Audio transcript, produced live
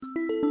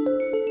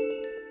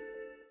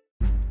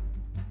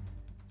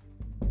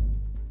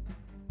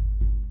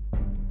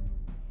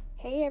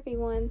Hey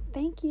everyone,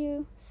 thank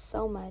you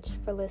so much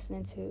for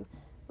listening to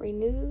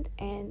Renewed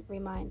and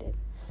Reminded.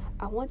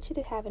 I want you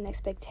to have an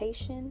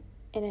expectation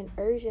and an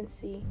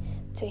urgency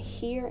to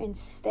hear and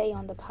stay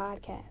on the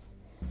podcast.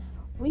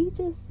 We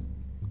just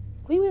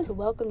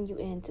welcome you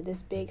into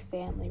this big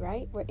family,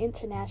 right? We're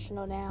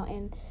international now,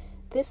 and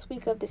this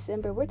week of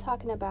December, we're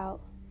talking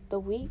about the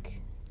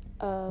week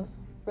of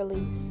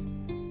release.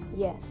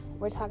 Yes,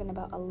 we're talking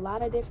about a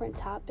lot of different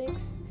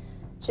topics.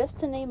 Just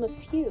to name a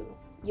few,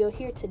 you'll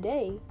hear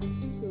today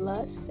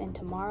lust, and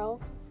tomorrow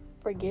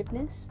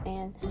forgiveness,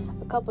 and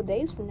a couple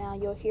days from now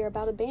you'll hear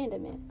about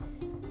abandonment.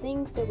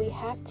 Things that we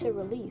have to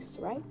release,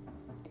 right?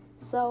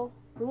 So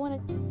we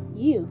wanted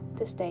you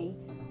to stay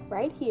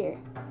right here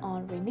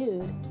on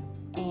Renewed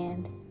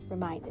and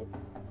Reminded.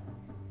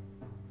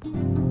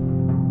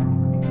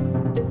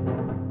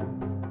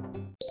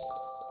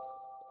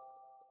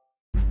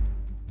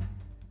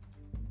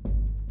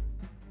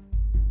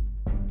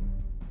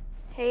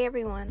 Hey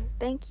everyone,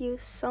 thank you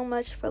so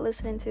much for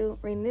listening to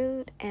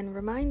Renewed and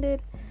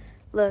Reminded.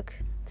 Look,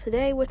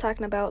 today we're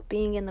talking about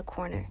being in the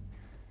corner.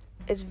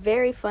 It's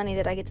very funny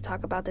that I get to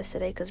talk about this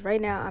today because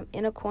right now I'm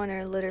in a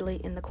corner,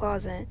 literally in the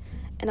closet,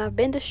 and I've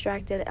been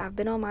distracted. I've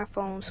been on my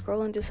phone,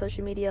 scrolling through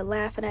social media,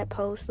 laughing at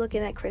posts,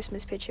 looking at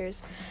Christmas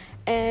pictures,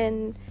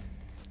 and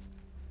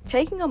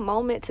taking a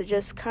moment to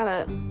just kind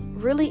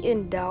of really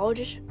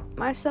indulge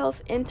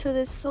myself into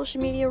this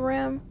social media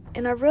realm,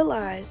 and I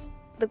realized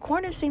the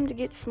corners seem to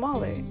get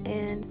smaller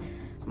and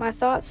my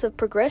thoughts of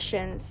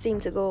progression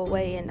seem to go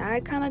away, and I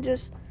kind of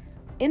just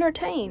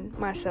entertain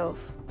myself.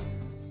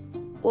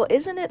 Well,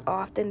 isn't it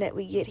often that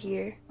we get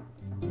here?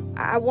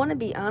 I want to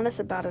be honest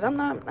about it. I'm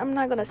not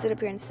going to sit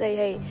up here and say,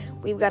 hey,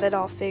 we've got it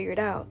all figured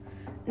out.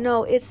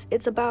 No, it's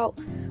about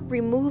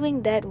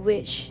removing that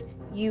which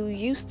you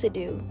used to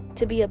do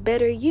to be a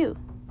better you.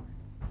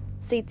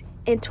 See,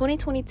 in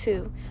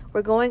 2022,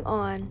 we're going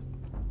on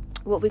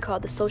what we call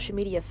the social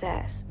media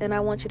fast, and I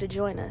want you to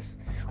join us.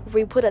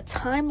 We put a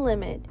time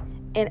limit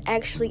and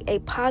actually a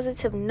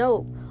positive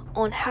note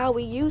on how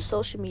we use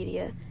social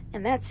media,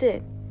 and that's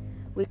it.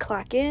 We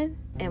clock in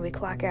and we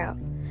clock out.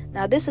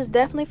 Now, this is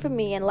definitely for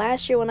me, and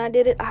last year when I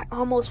did it, I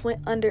almost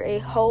went under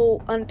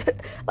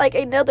like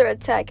another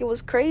attack. It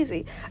was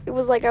crazy. It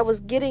was like I was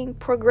getting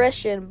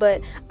progression,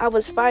 but I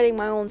was fighting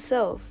my own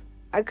self.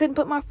 I couldn't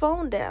put my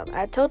phone down.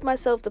 I told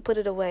myself to put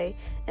it away,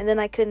 and then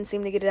I couldn't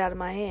seem to get it out of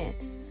my hand.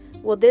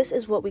 Well, this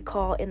is what we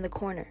call in the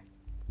corner,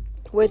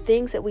 where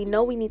things that we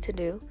know we need to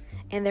do,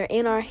 and they're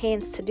in our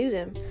hands to do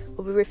them,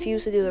 but we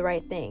refuse to do the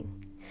right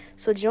thing.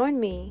 So join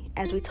me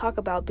as we talk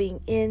about being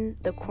in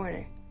the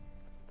corner.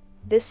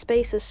 This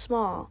space is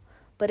small,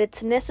 but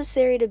it's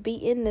necessary to be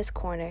in this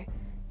corner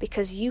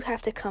because you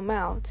have to come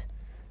out,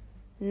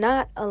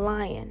 not a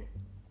lion,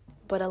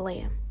 but a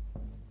lamb.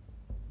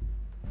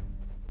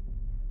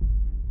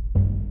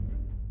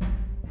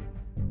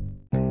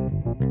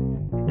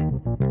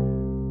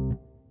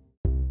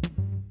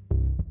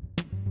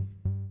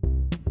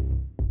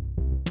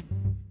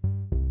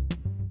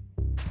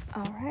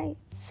 Alright,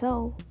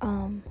 so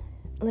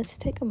let's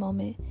take a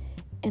moment,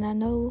 and I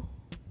know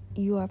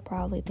you are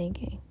probably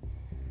thinking,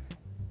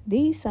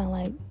 these sound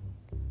like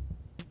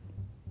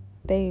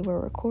they were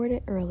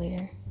recorded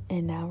earlier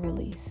and now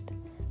released.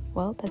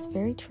 Well, that's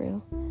very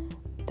true.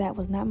 That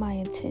was not my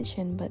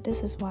intention, but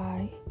this is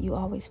why you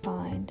always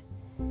find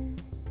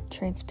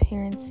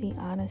transparency,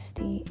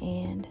 honesty,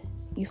 and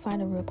you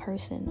find a real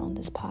person on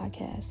this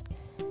podcast.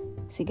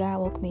 See, God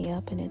woke me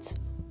up and it's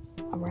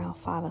around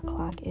 5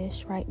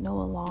 o'clock-ish, right?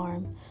 No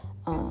alarm.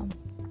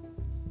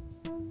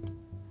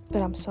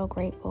 But I'm so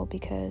grateful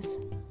because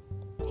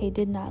He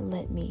did not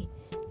let me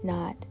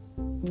not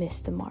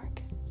miss the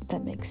mark, if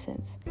that makes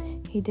sense.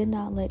 He did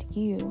not let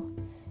you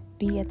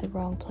be at the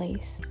wrong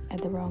place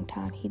at the wrong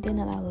time. He did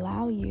not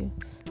allow you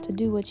to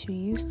do what you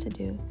used to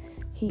do.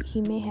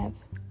 He may have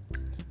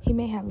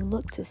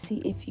looked to see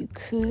if you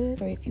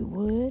could or if you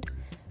would,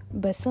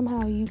 but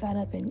somehow you got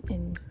up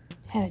and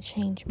had a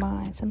changed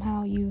mind.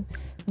 Somehow you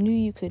knew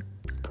you could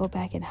go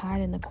back and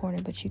hide in the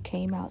corner, but you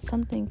came out.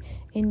 Something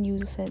in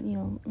you said,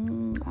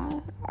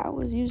 I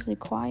was usually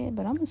quiet,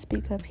 but I'm going to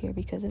speak up here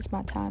because it's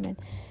my time. And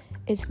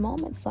it's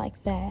moments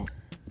like that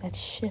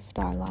shift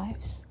our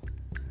lives.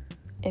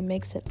 It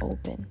makes it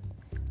open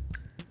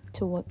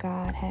to what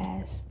God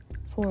has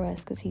for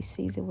us because He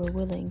sees that we're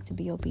willing to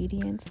be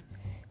obedient,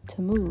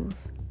 to move,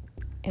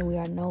 and we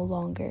are no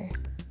longer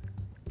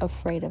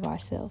afraid of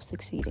ourselves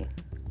succeeding.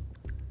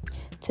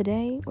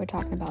 Today, we're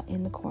talking about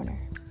in the corner.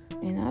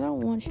 And I don't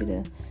want you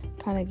to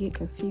kind of get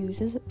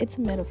confused. It's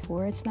a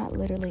metaphor. It's not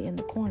literally in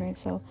the corner.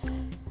 So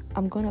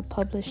I'm going to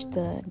publish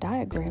the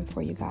diagram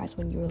for you guys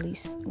when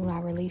I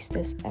release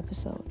this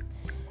episode.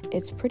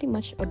 It's pretty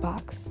much a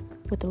box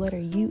with the letter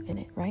U in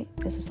it, right?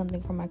 This is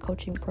something from my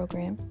coaching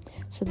program.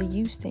 So the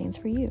U stands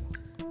for you.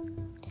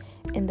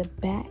 In the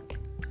back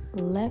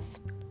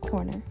left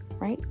corner,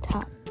 right?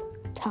 Top,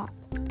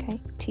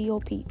 okay?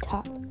 T-O-P,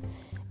 top.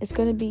 It's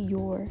going to be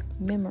your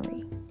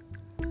memory.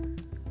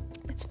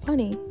 It's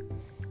funny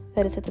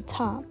that it's at the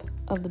top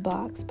of the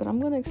box, but I'm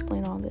going to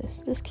explain all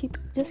this. Just keep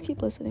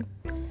listening.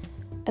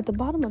 At the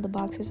bottom of the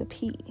box, there's a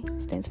P,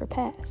 stands for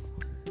pass.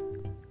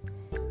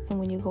 And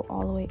when you go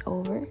all the way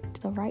over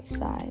to the right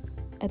side,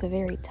 at the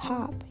very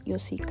top, you'll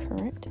see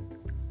current.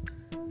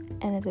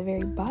 And at the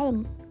very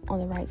bottom on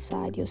the right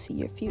side, you'll see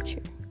your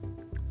future.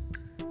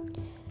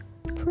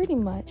 Pretty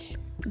much,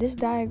 this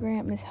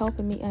diagram is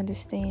helping me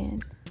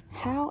understand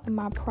how am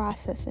I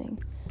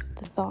processing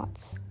the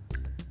thoughts.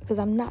 Because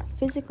I'm not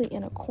physically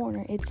in a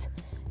corner. It's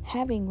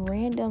having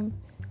random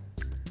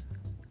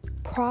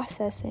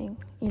processing.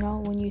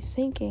 When you're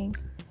thinking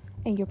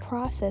and you're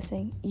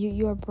processing,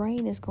 your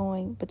brain is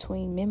going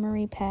between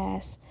memory,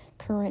 past,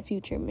 current,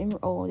 future.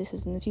 This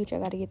is in the future, I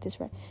got to get this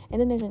right. And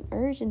then there's an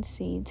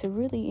urgency to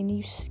really, and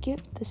you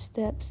skip the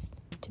steps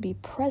to be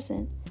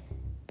present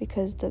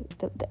because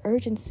the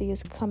urgency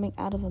is coming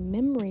out of a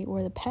memory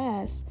or the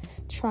past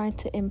trying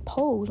to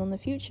impose on the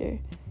future.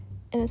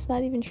 And it's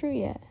not even true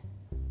yet.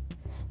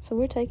 So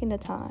we're taking the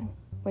time,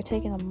 we're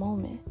taking a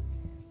moment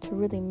to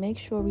really make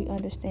sure we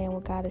understand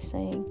what God is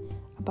saying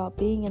about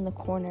being in the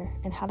corner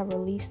and how to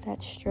release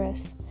that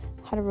stress,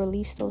 how to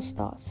release those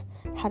thoughts,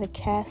 how to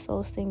cast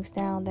those things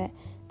down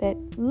that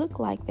look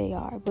like they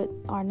are but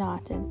are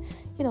not, and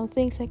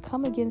things that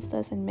come against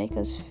us and make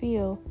us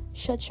feel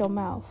shut your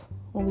mouth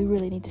when we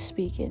really need to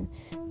speak, and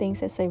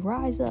things that say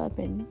rise up,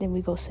 and then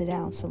we go sit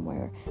down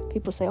somewhere.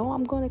 People say,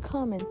 I'm going to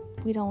come, and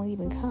we don't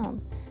even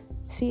come.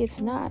 See,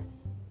 it's not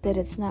that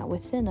it's not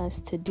within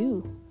us to do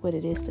what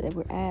it is that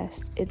we're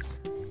asked. It's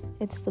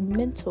the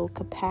mental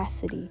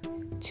capacity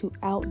to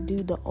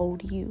outdo the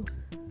old you.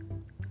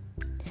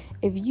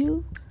 If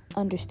you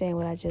understand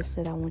what I just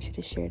said, I want you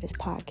to share this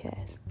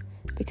podcast,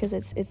 because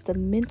it's the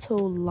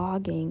mental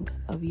logging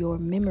of your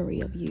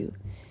memory of you.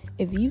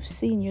 If you've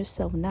seen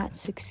yourself not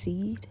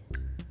succeed,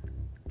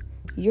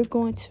 you're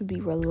going to be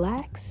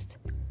relaxed,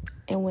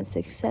 and when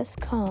success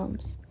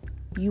comes,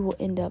 you will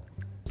end up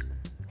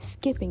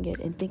skipping it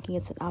and thinking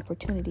it's an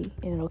opportunity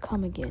and it'll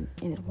come again,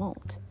 and it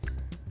won't.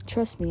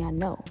 Trust me, I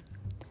know.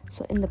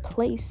 So in the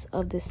place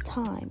of this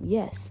time,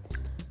 yes,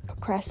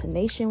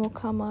 procrastination will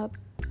come up.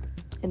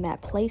 In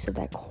that place of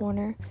that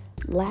corner,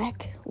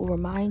 lack will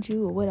remind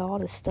you of what all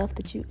the stuff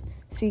that you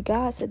see.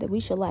 God said that we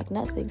should lack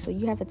nothing. So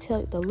you have to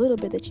tell the little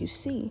bit that you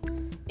see,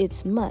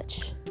 it's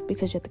much,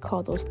 because you have to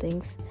call those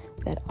things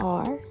that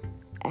are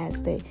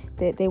as they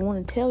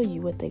want to tell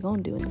you what they're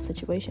going to do in the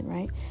situation,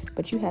 right?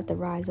 But you have to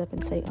rise up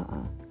and say,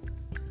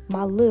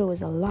 my little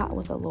is a lot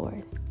with the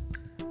Lord.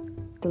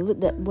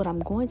 What I'm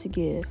going to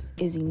give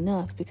is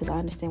enough because I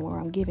understand where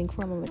I'm giving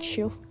from. I'm a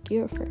cheerful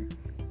giver.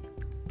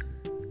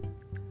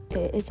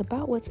 It's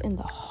about what's in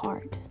the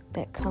heart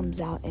that comes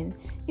out. And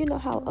you know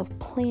how a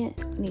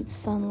plant needs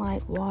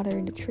sunlight,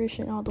 water,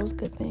 nutrition, all those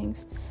good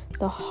things.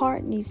 The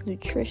heart needs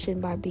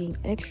nutrition by being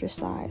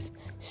exercised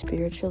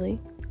spiritually,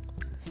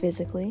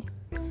 physically,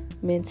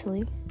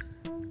 mentally.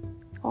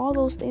 All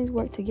those things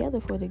work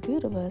together for the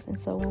good of us. And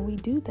so when we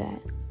do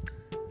that,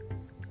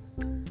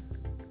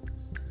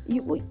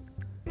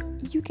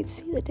 you can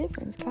see the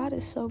difference. God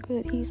is so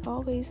good. He's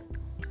always,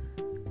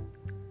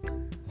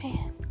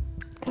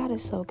 God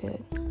is so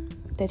good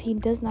that he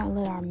does not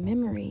let our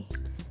memory,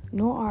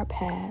 nor our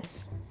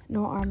past,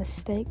 nor our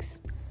mistakes,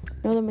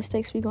 nor the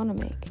mistakes we're going to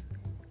make,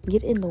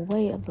 get in the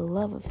way of the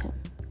love of him.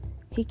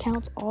 He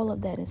counts all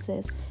of that and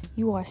says,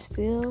 you are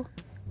still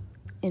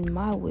in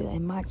my will,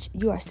 and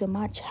you are still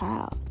my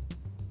child,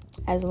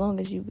 as long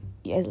as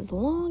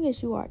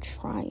you are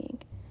trying,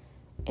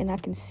 and I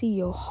can see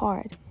your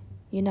heart.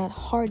 You're not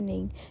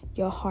hardening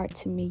your heart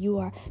to me. You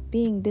are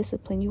being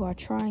disciplined. You are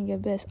trying your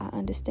best. I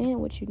understand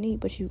what you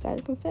need, but you got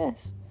to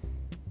confess.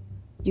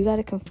 You got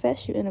to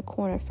confess you're in a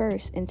corner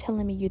first and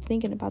telling me you're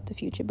thinking about the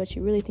future, but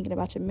you're really thinking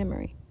about your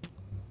memory.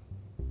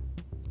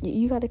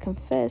 You got to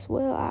confess,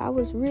 I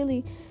was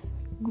really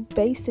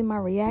basing my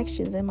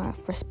reactions and my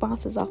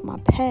responses off my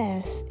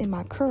past in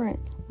my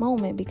current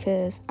moment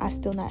because I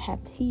still not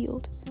have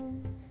healed.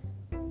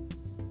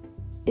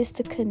 It's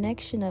the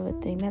connection of a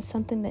thing. That's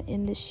something that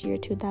in this year,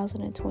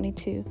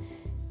 2022,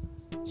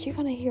 you're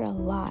going to hear a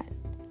lot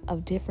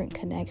of different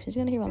connections.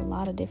 You're going to hear a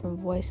lot of different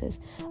voices,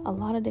 a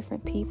lot of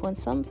different people, and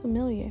some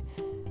familiar.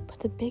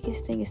 But the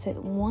biggest thing is that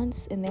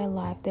once in their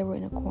life, they were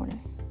in a corner.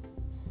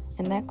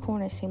 And that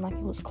corner seemed like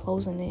it was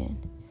closing in.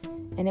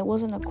 And it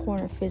wasn't a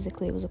corner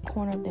physically. It was a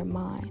corner of their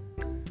mind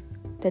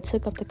that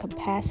took up the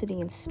capacity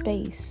and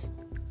space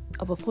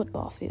of a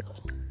football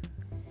field.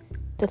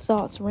 The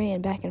thoughts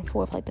ran back and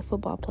forth like the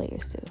football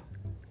players do,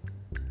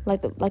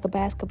 like a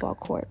basketball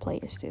court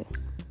players do.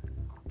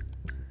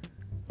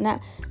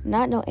 Not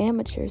no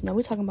amateurs. No,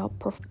 we're talking about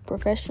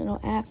professional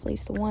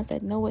athletes, the ones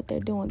that know what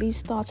they're doing.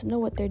 These thoughts know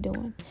what they're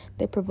doing.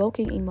 They're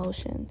provoking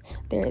emotion.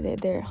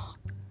 They're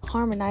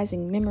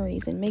harmonizing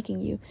memories and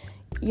making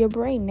your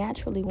brain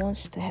naturally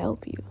wants to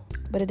help you,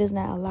 but it does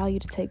not allow you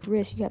to take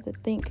risks. You have to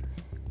think,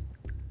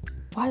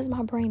 why does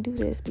my brain do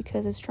this?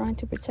 Because it's trying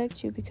to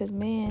protect you, because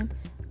man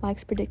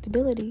likes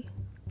predictability.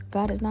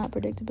 God is not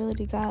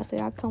predictability. God said,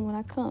 I come when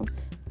I come,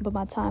 but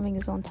my timing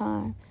is on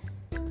time.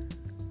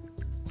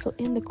 So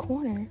in the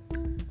corner,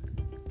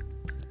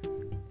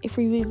 if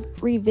we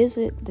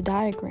revisit the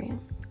diagram,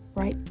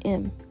 right?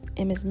 M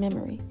is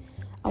memory.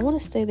 I want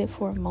to stay there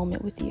for a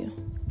moment with you.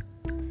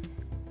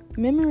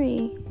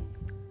 Memory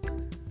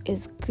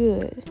is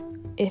good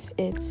if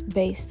it's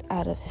based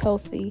out of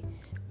healthy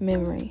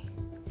memory.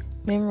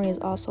 Memory is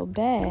also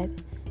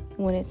bad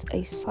when it's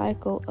a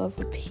cycle of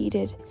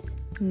repeated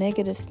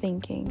negative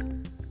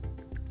thinking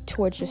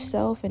towards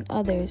yourself and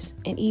others,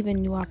 and even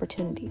new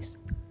opportunities.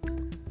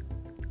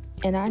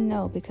 And I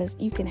know, because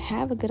you can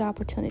have a good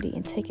opportunity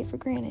and take it for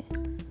granted,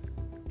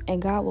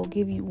 and God will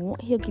give you,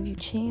 he'll give you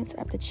chance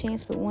after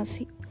chance, but once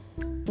you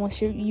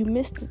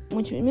missed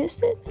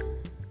it,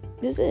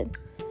 this is it.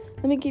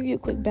 Let me give you a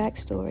quick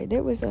backstory.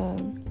 There was a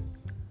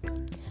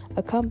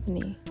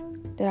company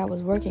that I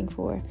was working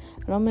for.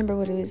 I don't remember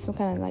what it was. Some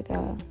kind of like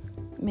I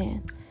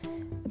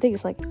think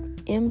it's like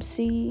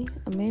MC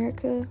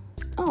America.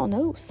 I don't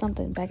know,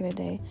 something back in the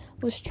day.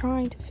 I was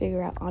trying to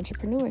figure out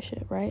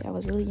entrepreneurship, right? I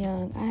was really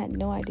young. I had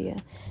no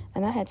idea.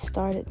 And I had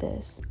started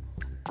this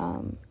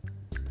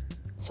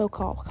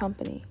so-called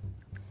company.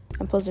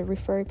 I'm supposed to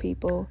refer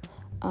people,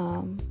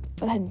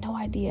 but I had no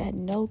idea. I had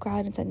no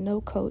guidance. I had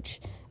no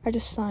coach. I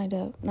just signed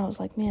up, and I was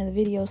like, man, the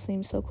video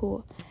seems so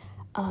cool.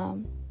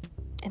 And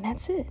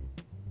that's it.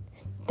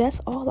 That's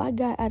all I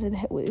got out of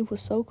that. It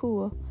was so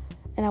cool,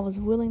 and I was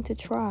willing to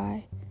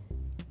try.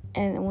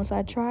 And once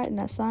I tried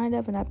and I signed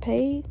up and I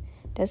paid,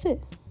 that's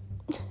it.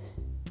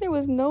 There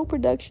was no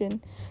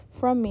production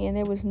from me, and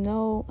there was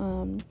no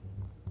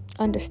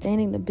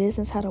understanding the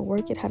business, how to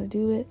work it, how to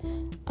do it.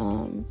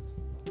 And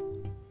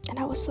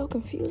I was so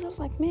confused. I was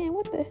like, man,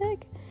 what the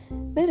heck?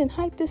 They didn't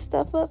hype this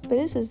stuff up, but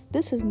this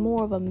is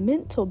more of a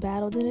mental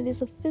battle than it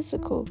is a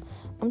physical.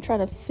 I'm trying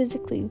to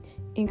physically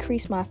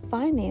increase my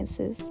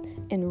finances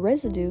and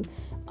residue,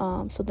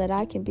 so that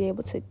I can be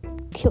able to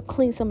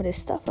clean some of this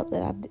stuff up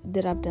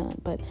that I've done.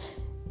 But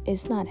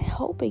it's not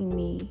helping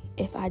me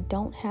if I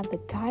don't have the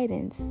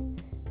guidance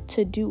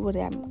to do what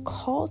I'm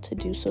called to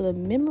do. So the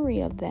memory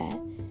of that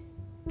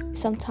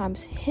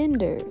sometimes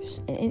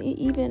hinders, and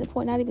even at the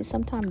point, not even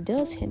sometimes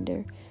does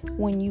hinder,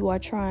 when you are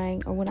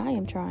trying, or when I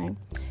am trying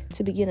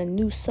to begin a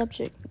new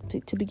subject,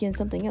 to begin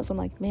something else. I'm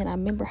like, man, I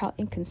remember how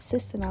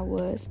inconsistent I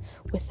was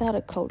without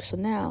a coach. So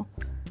now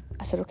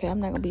I said, okay, I'm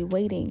not going to be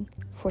waiting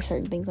for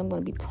certain things. I'm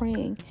going to be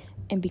praying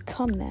and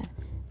become that.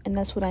 And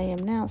that's what I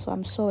am now. So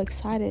I'm so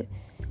excited.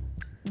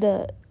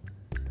 The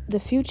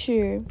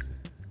future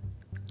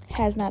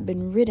has not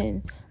been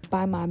written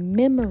by my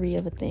memory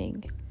of a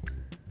thing.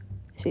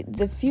 See,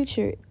 the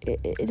future,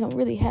 it don't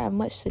really have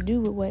much to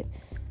do with what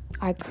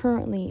I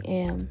currently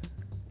am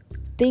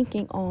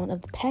thinking on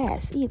of the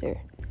past either.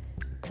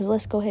 Because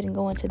let's go ahead and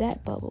go into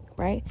that bubble,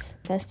 right?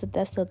 That's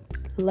the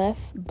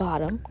left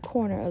bottom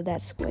corner of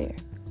that square.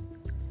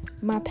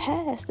 My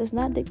past does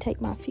not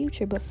dictate my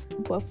future, but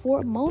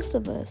for most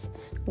of us,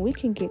 we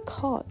can get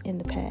caught in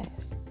the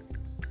past.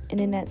 And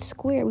in that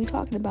square, we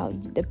talking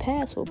about the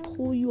past will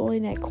pull you on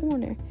in that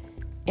corner,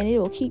 and it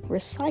will keep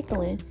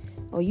recycling.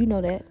 Oh, you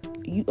know that.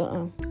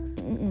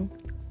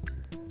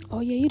 Oh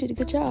yeah, you did a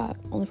good job.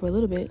 Only for a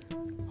little bit.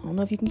 I don't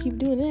know if you can keep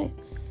doing that.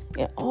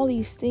 And all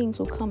these things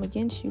will come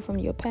against you from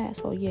your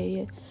past. Oh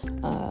yeah.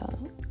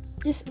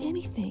 Just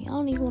anything. I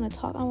don't even want to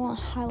talk. I want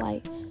to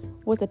highlight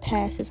what the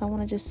past is. I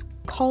want to just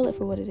call it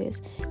for what it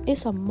is.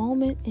 It's a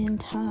moment in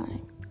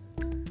time,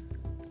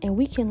 and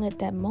we can let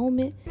that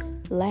moment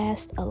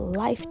last a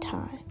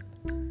lifetime.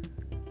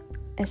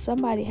 And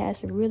somebody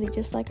has to really,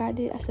 just like I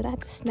did, I said I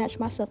had to snatch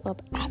myself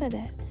up out of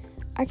that.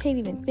 I can't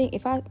even think.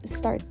 If I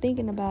start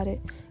thinking about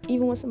it,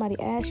 even when somebody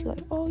asks you,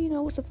 like, oh,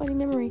 what's a funny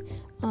memory?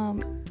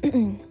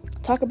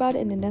 Talk about it,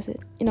 and then that's it.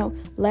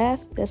 Laugh,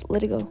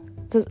 let it go.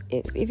 Because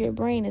if your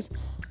brain is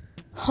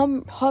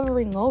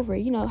hovering over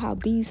it, how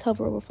bees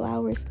hover over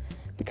flowers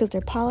because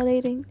they're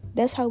pollinating,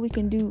 that's how we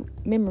can do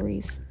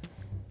memories.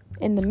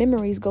 And the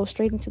memories go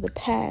straight into the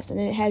past, and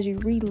then it has you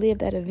relive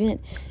that event.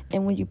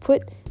 And when you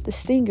put the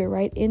stinger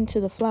right into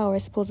the flower,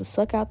 it's supposed to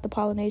suck out the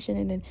pollination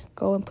and then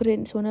go and put it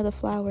into another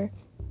flower.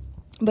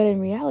 But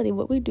in reality,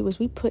 what we do is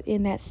we put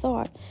in that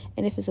thought,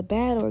 and if it's a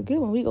bad or a good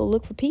one, we go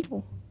look for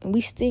people and we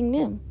sting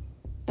them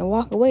and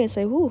walk away and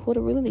say, "Ooh, what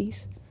a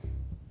release!"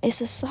 It's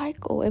a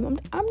cycle,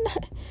 and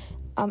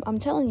I'm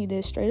telling you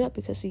this straight up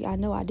because see, I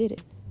know I did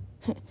it.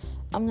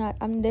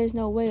 There's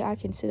no way I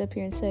can sit up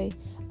here and say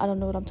I don't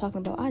know what I'm talking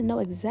about. I know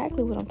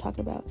exactly what I'm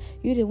talking about.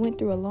 You didn't went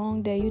through a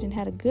long day, you didn't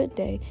had a good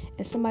day,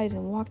 and somebody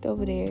done walked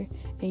over there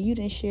and you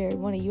didn't share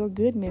one of your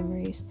good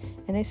memories,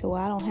 and they said,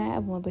 well, I don't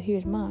have one, but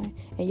here's mine,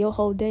 and your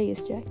whole day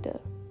is jacked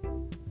up.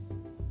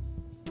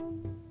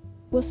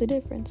 What's the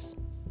difference?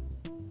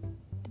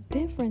 The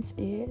difference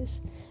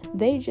is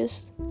they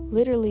just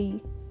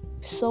literally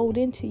sold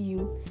into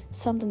you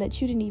something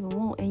that you didn't even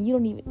want, and you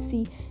don't even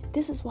see.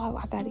 This is why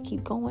I got to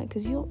keep going,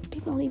 because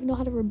people don't even know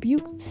how to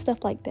rebuke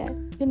stuff like that.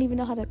 You don't even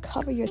know how to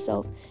cover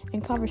yourself in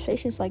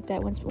conversations like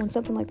that when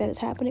something like that is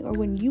happening, or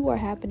when you are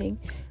happening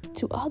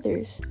to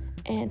others,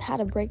 and how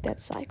to break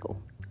that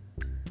cycle.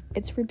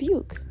 It's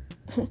rebuke.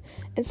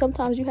 And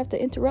sometimes you have to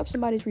interrupt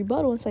somebody's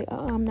rebuttal and say,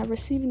 I'm not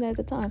receiving that at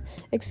the time.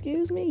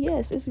 Excuse me?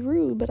 Yes, it's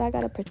rude, but I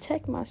got to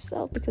protect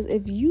myself, because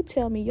if you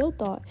tell me your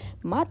thought,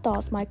 my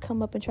thoughts might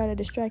come up and try to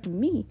distract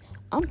me.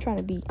 I'm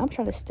trying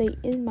to stay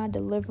in my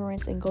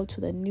deliverance and go to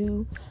the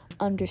new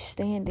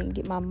understanding,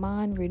 get my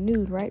mind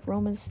renewed, right?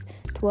 Romans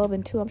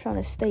 12:2. I'm trying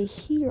to stay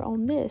here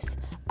on this.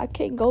 I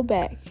can't go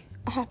back.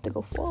 I have to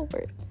go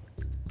forward.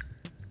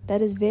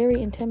 That is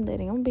very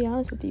intimidating. I'm gonna be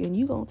honest with you.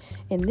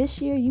 And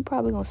this year, you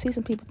probably gonna see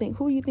some people think,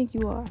 who do you think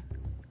you are?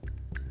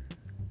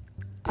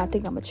 I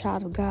think I'm a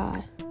child of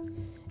God,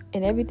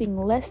 and everything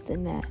less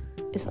than that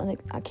is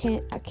I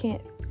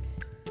can't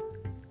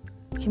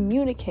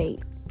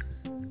communicate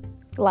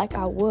like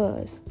I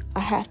was. I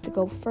have to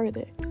go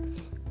further.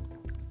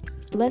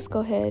 Let's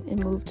go ahead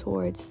and move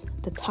towards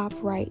the top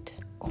right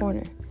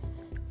corner.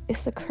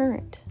 It's the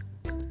current.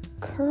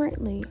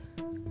 Currently,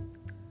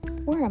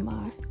 where am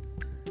I?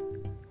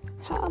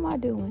 How am I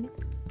doing?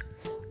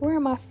 Where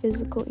am I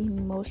physical and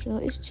emotional?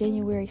 It's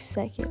January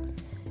 2nd.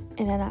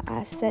 And then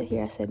I sat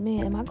here, I said,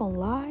 man, am I going to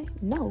lie?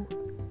 No.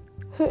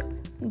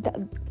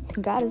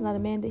 God is not a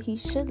man that he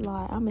should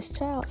lie. I'm his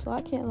child, so I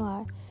can't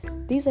lie.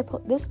 This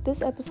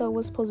episode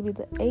was supposed to be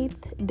the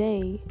 8th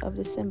day of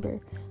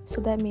December.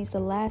 So that means the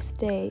last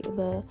day,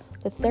 the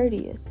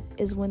 30th,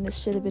 is when this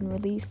should have been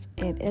released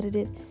and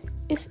edited.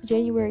 It's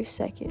January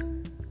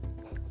 2nd.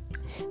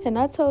 And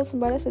I told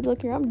somebody, I said,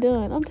 look here, I'm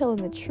done. I'm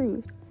telling the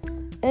truth.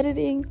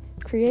 Editing,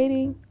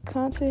 creating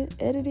content.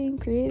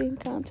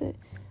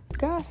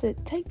 God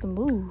said, take the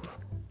move.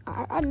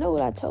 I know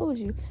what I told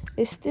you.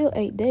 It's still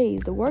 8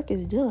 days. The work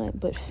is done,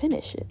 but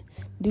finish it.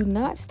 Do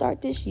not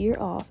start this year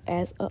off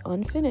as an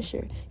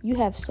unfinisher. You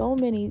have so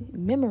many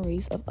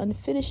memories of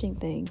unfinishing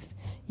things.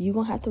 You're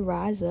going to have to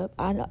rise up.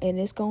 I know, and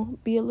it's going to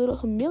be a little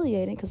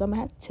humiliating, because I'm going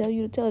to have to tell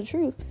you to tell the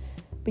truth.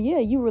 But yeah,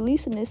 you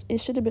releasing this, it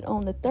should have been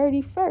on the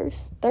 30th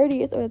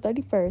or the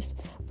 31st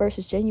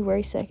versus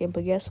January 2nd.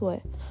 But guess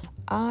what?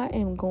 I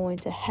am going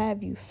to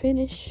have you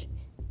finish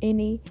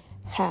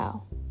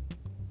anyhow.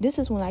 This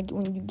is when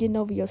you're getting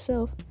over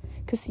yourself,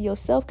 because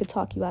yourself could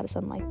talk you out of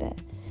something like that,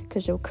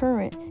 because your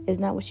current is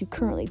not what you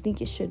currently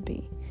think it should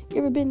be. You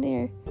ever been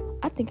there?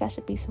 I think I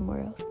should be somewhere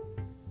else.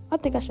 I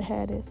think I should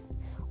have this.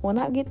 When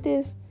I get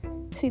this,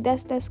 see,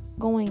 that's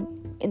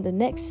going in the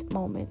next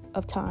moment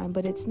of time,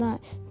 but it's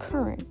not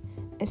current.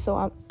 And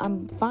so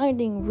I'm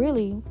finding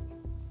really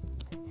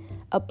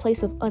a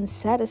place of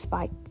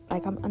unsatisfied,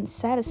 like I'm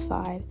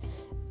unsatisfied,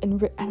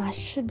 and I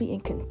should be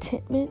in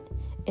contentment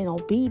and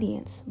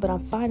obedience, but I'm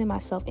finding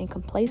myself in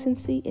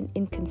complacency and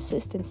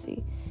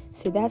inconsistency.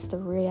 See, that's the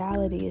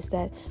reality, is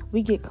that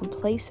we get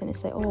complacent and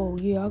say, oh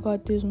yeah, I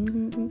got this,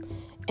 and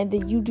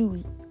then you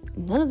do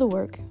none of the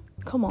work.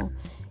 Come on,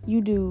 you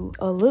do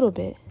a little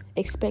bit,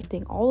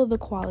 expecting all of the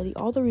quality,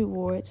 all the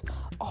rewards,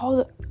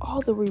 all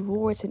the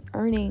rewards, and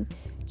earning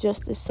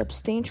just this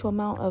substantial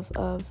amount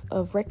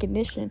of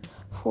recognition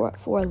for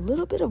a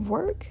little bit of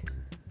work,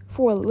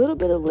 for a little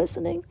bit of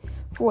listening,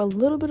 for a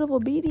little bit of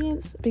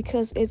obedience,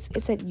 because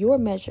it's at your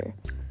measure.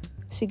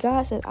 See,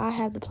 God said, I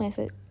have the plans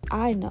that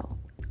I know.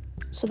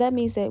 So that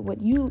means that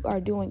what you are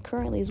doing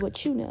currently is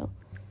what you know.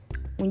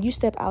 When you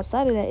step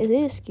outside of that, it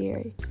is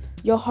scary.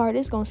 Your heart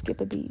is going to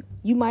skip a beat.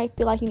 You might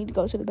feel like you need to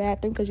go to the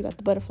bathroom because you got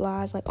the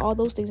butterflies. Like, all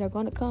those things are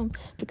going to come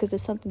because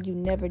it's something you've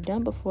never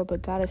done before.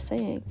 But God is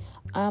saying,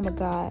 I'm a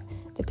God.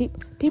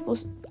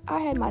 I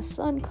had my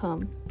son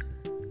come,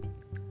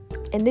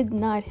 and they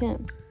denied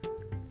him.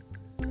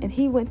 And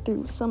he went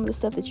through some of the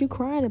stuff that you're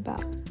crying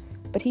about,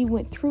 but he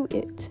went through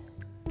it.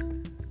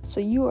 So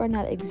you are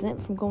not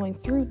exempt from going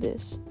through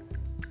this.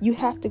 You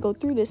have to go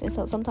through this. And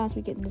so sometimes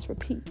we get in this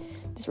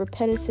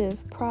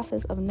repetitive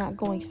process of not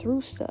going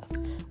through stuff.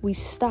 We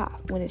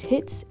stop. When it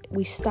hits,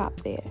 we stop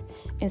there.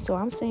 And so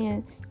I'm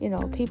saying,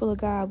 people of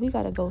God, we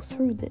got to go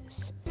through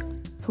this.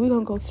 We're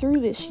going to go through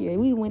this year.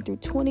 We went through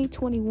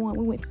 2021.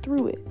 We went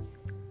through it.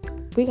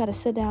 We got to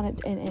sit down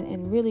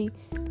and really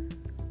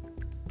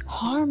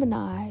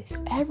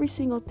harmonize every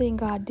single thing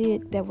God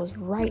did that was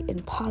right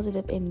and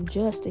positive and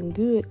just and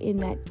good in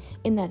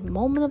that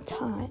moment of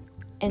time,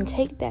 and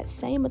take that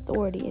same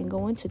authority and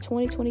go into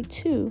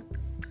 2022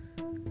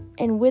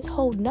 and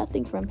withhold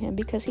nothing from him,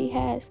 because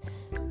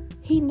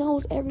he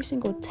knows every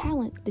single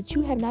talent that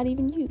you have not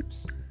even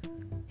used.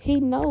 He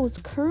knows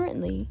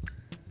currently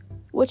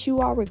what you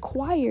are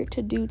required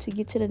to do to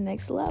get to the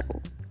next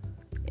level.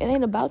 It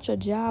ain't about your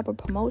job or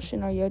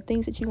promotion or your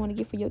things that you want to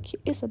get for your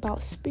kid. It's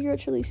about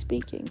spiritually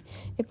speaking.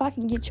 If I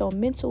can get your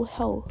mental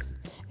health,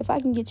 if I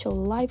can get your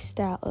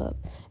lifestyle up,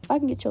 if I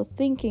can get your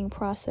thinking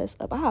process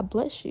up, I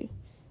bless you.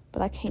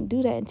 But I can't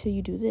do that until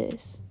you do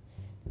this.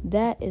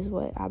 That is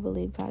what I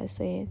believe God is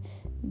saying.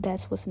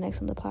 That's what's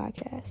next on the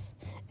podcast.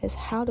 Is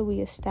how do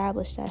we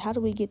establish that? How do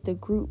we get the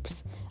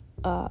groups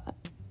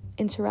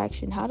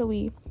interaction? How do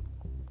we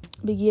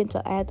begin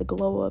to add the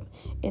glow up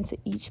into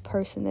each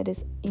person that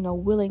is,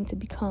 willing to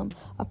become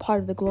a part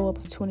of the glow up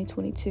of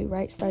 2022,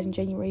 right? Starting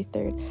January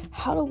 3rd.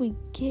 How do we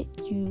get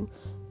you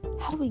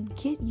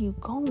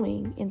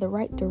going in the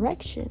right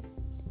direction?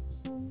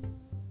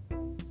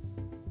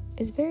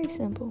 It's very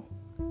simple.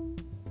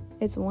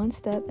 It's one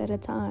step at a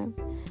time.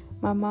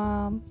 My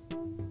mom,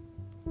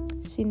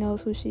 she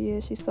knows who she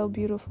is. She's so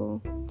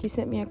beautiful. She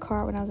sent me a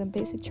card when I was in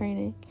basic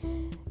training,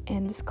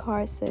 and this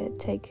card said,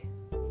 take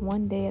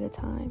one day at a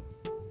time,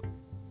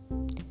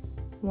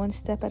 one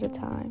step at a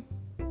time,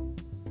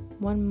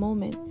 one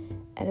moment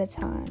at a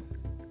time,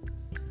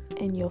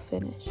 and you'll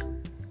finish.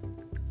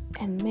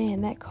 And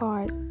man, that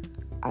card,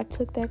 I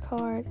took that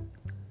card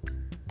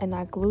and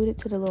I glued it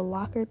to the little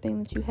locker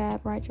thing that you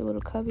have, right? Your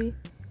little cubby.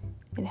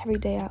 And every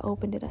day I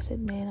opened it, I said,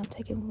 man, I'm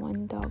taking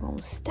one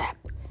doggone step.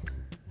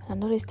 And I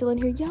know they're still in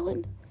here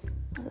yelling.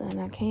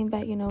 And I came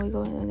back, we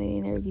go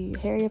in there, you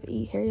hurry up,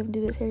 eat, hurry up,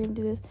 do this,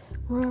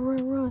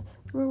 run,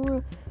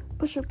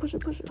 push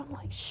it. I'm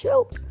like,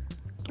 shoot.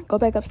 Go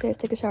back upstairs,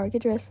 take a shower,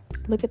 get dressed,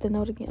 look at the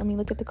note again.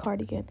 Look at the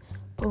card again.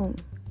 Boom.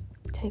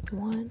 Take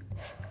one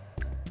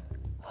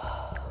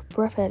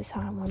breath at a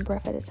time, one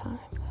breath at a time.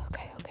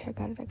 Okay, I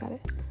got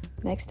it.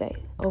 Next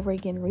day, over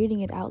again,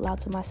 reading it out loud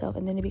to myself,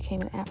 and then it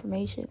became an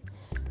affirmation.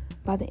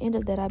 By the end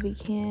of that, I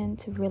began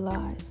to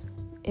realize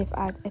if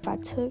I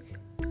took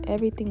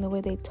everything the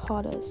way they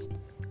taught us,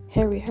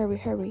 hurry,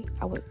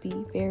 I would be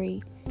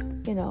very,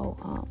 in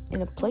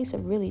a place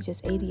of really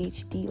just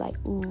ADHD, like,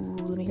 ooh,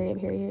 let me hurry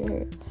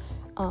up.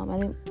 I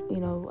think, a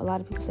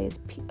lot of people say it's,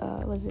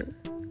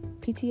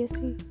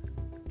 PTSD?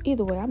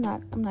 Either way, I'm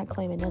not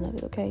claiming none of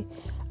it, okay?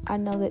 I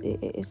know that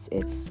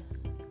it's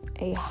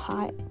a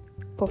high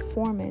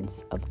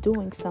performance of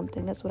doing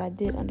something. That's what I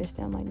did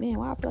understand. I'm like, man,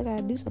 why I feel like I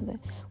had to do something?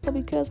 Well,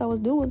 because I was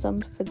doing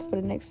something for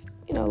the next,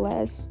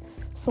 last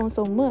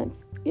so-and-so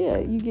months. Yeah,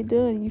 you get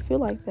done and you feel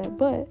like that.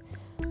 But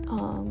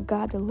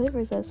God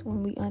delivers us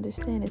when we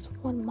understand it's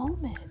one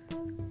moment.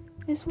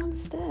 It's one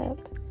step.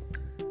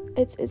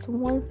 It's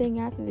one thing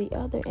after the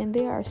other. And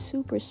they are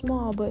super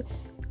small, but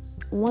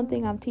one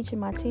thing I'm teaching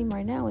my team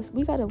right now is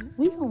we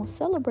gonna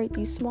celebrate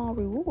these small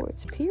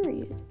rewards,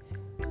 period.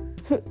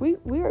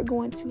 we are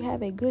going to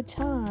have a good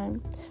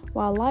time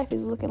while life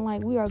is looking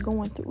like we are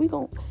going through.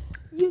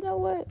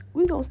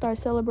 We're gonna start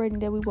celebrating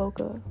that we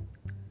woke up.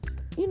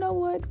 You know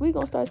what? We're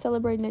gonna start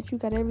celebrating that you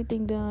got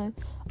everything done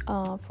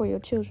for your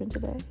children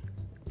today.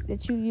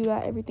 That you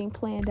got everything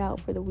planned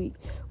out for the week.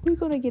 We're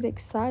gonna get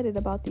excited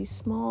about these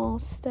small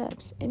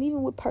steps, and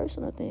even with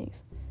personal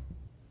things.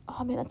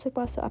 Oh man, I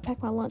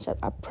packed my lunch.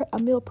 I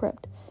meal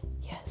prepped.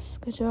 Yes,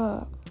 good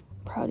job.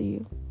 Proud of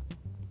you.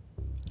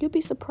 You'll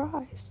be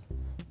surprised.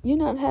 You're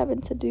not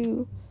having to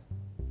do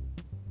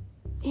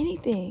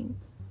anything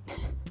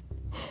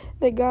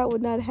that God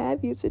would not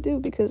have you to do,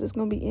 because it's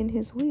going to be in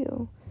His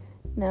will.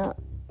 Now,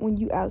 when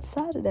you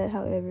outside of that,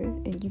 however,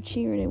 and you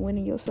cheering and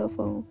winning your cell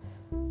phone,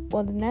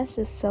 well, then that's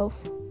just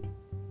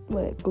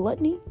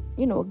gluttony?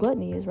 You know what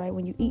gluttony is, right?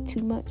 When you eat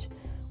too much.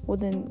 Well,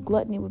 then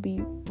gluttony would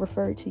be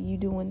referred to you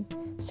doing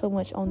so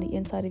much on the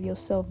inside of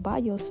yourself by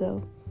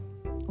yourself,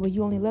 where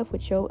you only left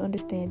with your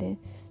understanding,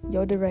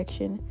 your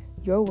direction,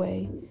 your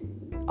way,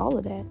 all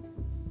of that.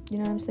 You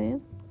know what I'm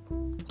saying?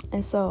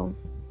 And so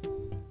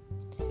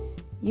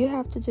you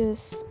have to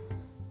just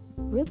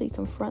really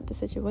confront the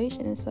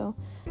situation. And so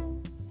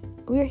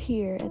we're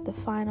here at the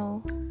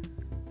final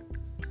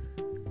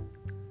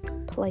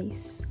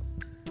place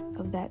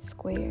of that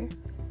square,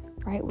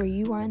 right? Where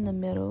you are in the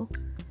middle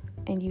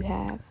and you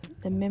have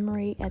the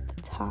memory at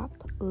the top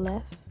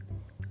left.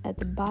 At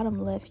the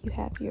bottom left, you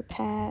have your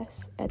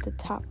past. At the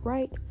top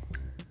right,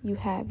 you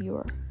have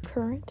your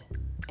current.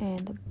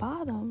 And the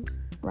bottom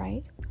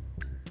right,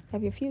 you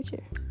have your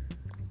future.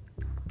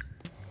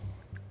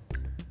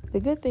 The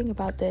good thing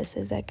about this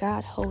is that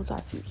God holds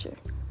our future.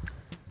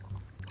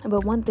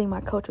 But one thing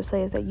my coach would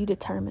say is that you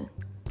determine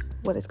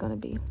what it's going to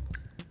be.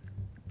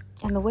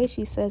 And the way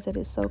she says it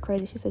is so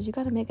crazy. She says, you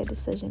got to make a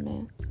decision,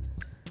 man.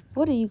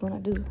 What are you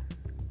going to do?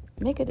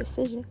 Make a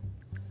decision.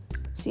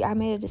 See, I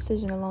made a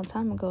decision a long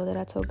time ago that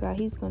I told God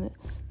he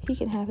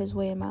can have his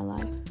way in my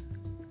life.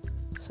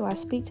 So I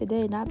speak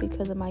today not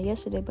because of my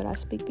yesterday, but I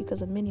speak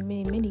because of many,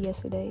 many, many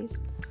yesterdays.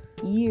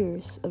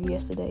 Years of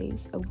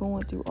yesterdays of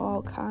going through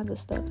all kinds of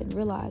stuff and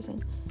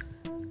realizing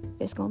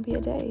it's going to be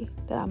a day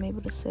that I'm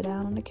able to sit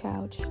down on the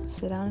couch,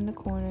 sit down in the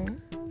corner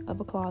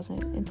of a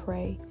closet and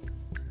pray.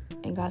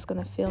 And God's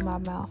going to fill my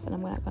mouth, and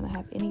I'm not going to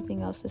have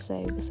anything else to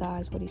say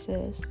besides what he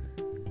says.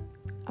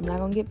 I'm not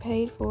going to get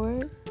paid for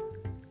it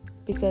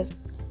because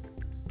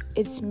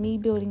it's me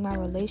building my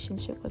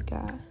relationship with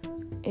God.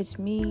 It's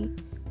me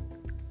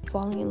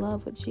falling in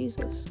love with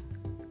Jesus.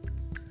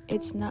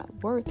 It's not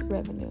worth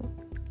revenue.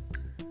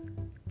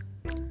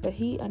 But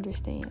he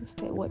understands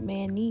that what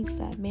man needs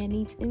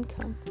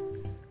income.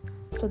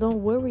 So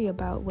don't worry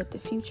about what the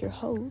future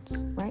holds,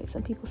 right?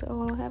 Some people say,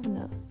 oh, I don't have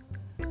enough.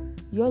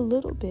 Your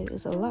little bit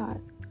is a lot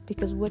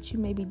because what you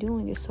may be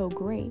doing is so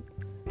great.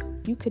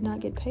 You could not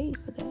get paid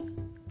for that.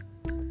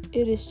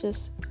 It is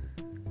just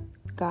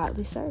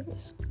godly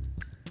service.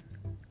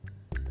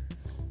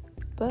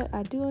 But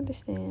I do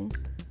understand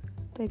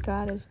that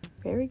God is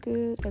very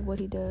good at what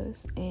he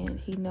does, and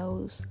he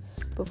knows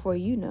before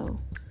you know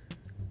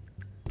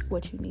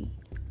what you need.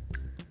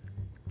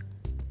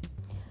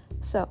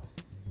 So,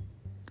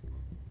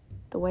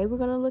 The way we're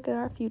going to look at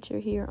our future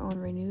here on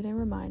Renewed and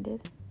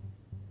Reminded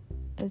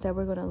is that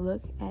we're going to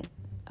look at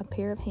a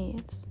pair of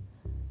hands,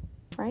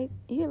 right?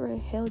 You ever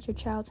held your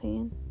child's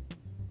hand?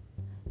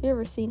 You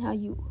ever seen how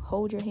you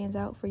hold your hands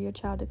out for your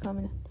child to come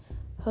and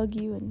hug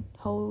you and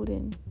hold?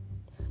 And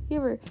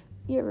you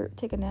ever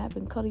take a nap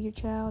and cuddle your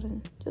child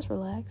and just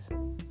relax?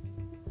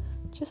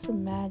 Just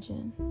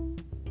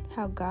imagine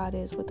how God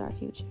is with our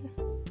future.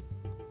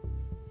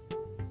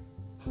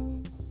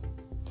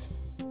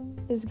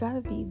 It's got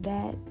to be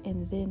that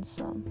and then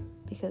some,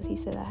 because he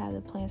said, I have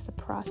the plans to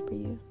prosper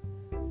you.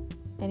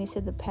 And he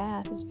said the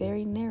path is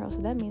very narrow.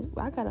 So that means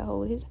I got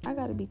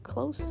to be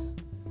closer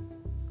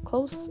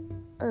to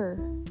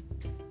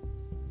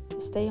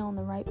stay on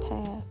the right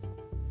path,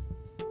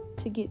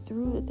 to get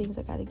through the things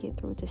I got to get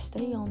through, to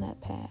stay on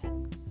that path.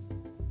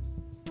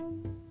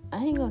 I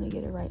ain't going to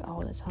get it right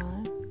all the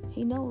time.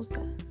 He knows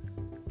that.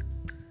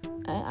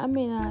 I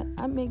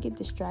may get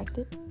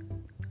distracted.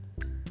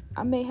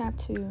 I may have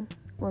to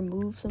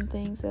remove some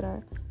things that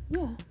are,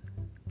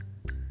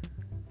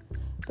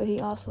 but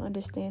he also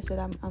understands that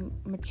I'm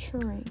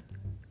maturing,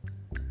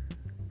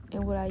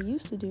 and what I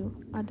used to do,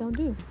 I don't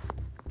do.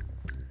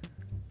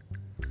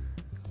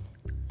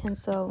 And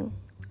so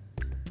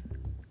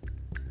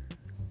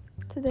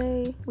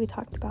today we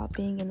talked about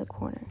being in the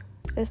corner.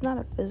 It's not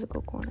a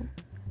physical corner.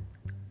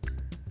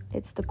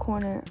 It's the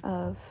corner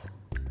of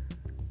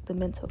the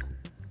mental,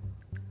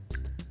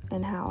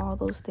 and how all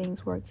those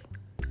things work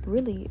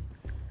really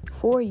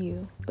for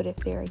you, but if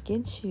they're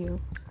against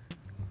you,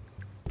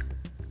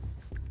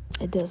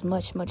 it does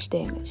much, much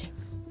damage.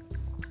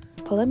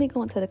 But let me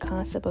go into the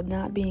concept of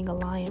not being a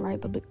lion,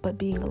 right? But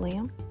being a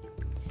lamb.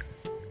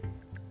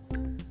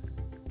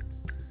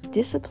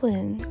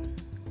 Discipline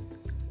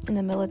in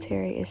the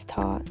military is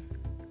taught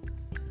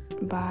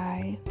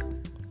by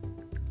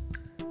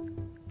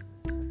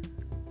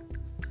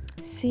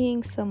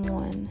seeing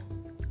someone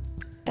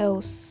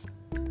else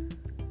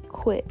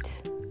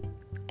quit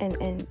and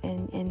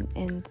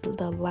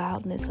the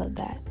loudness of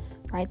that,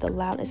 right? The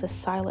loudness, a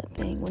silent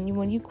thing.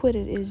 When you quit,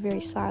 it is very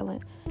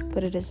silent,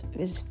 but it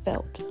is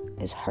felt,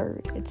 it's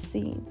heard, it's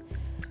seen.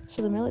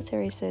 So the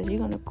military says you're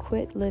going to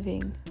quit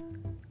living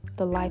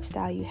the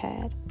lifestyle you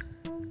had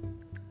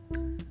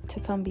to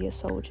come be a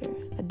soldier,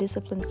 a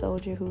disciplined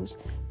soldier who's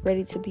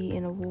ready to be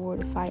in a war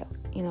to fight,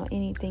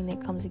 anything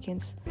that comes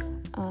against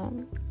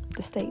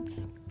the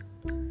states.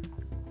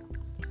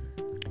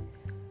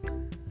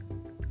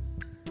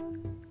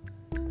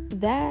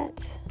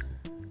 That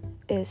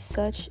is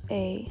such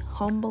a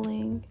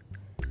humbling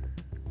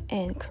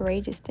and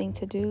courageous thing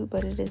to do,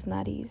 but it is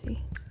not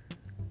easy.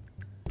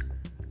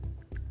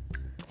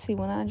 See,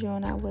 when I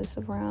joined, I was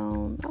in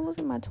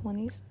my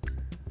 20s.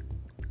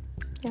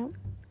 Yep.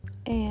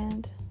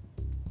 And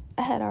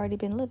I had already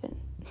been living.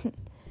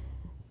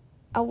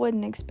 I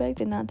wasn't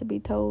expected not to be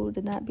told,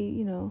 to not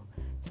be,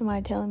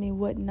 somebody telling me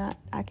what not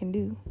I can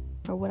do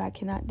or what I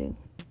cannot do.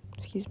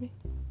 Excuse me.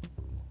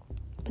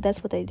 But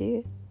that's what they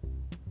did.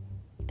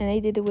 And they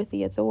did it with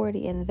the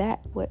authority, and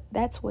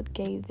that's what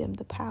gave them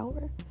the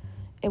power.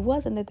 It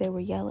wasn't that they were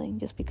yelling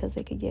just because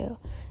they could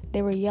yell.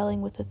 They were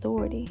yelling with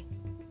authority.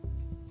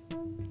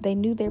 They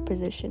knew their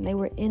position. They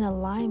were in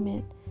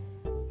alignment.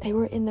 They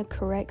were in the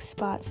correct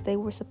spots. They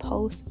were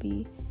supposed to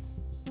be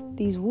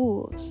these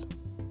wolves.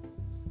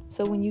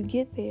 So when you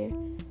get there,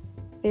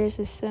 there's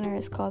this center.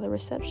 It's called the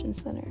reception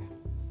center.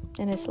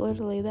 And it's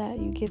literally that.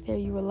 You get there,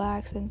 you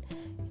relax, and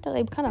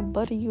they kind of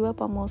butter you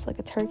up almost like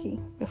a turkey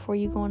before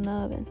you go in the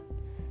oven.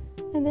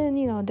 And then,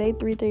 day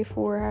 3, day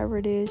 4, however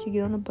it is, you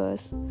get on the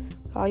bus,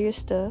 all your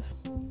stuff.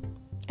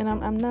 And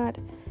I'm not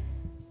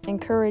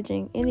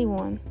encouraging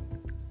anyone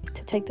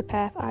to take the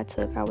path I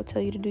took. I would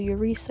tell you to do your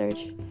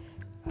research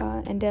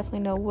and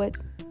definitely know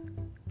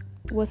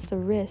what's the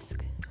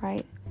risk,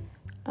 right?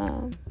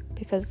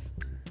 Because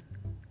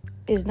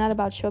it's not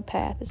about your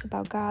path, it's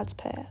about God's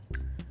path.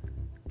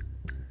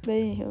 But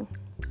anywho,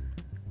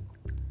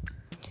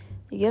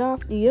 you get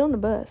on the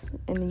bus,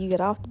 and then you get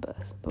off the bus.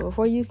 But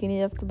before you can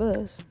get off the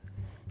bus,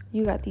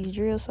 you got these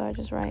drill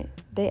sergeants, right?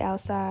 They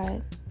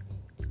outside,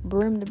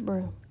 brim to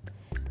brim,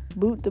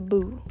 boot to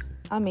boot.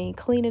 I mean,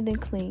 cleaner than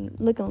clean,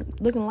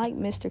 looking like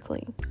Mr.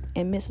 Clean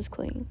and Mrs.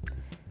 Clean,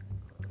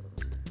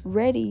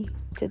 ready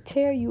to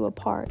tear you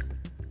apart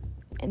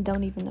and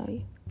don't even know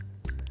you.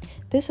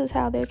 This is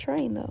how they're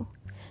trained, though.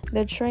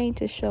 They're trained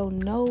to show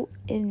no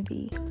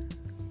envy,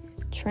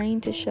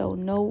 trained to show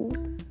no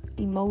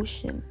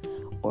emotion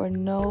or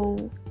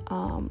no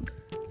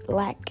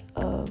lack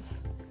of.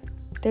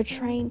 They're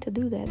trained to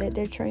do that.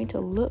 They're trained to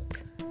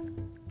look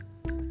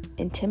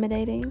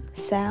intimidating,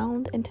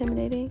 sound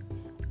intimidating.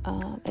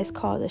 It's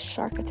called a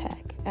shark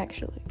attack,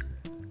 actually.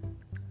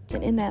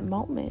 And in that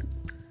moment,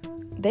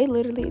 they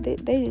literally,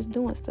 they just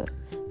doing stuff.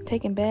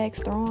 Taking bags,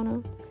 throwing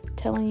them,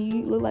 telling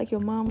you look like your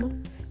mama.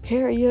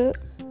 Hurry up.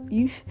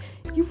 You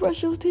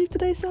brush your teeth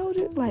today,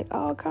 soldier? Like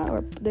all kind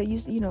of, they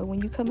used,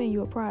 when you come in,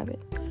 you're a private.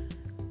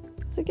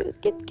 So get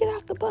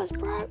off the bus,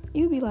 bro.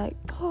 You be like,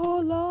 oh,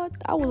 Lord.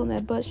 I was on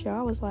that bus, y'all.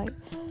 I was like,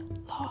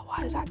 oh,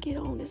 why did I get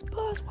on this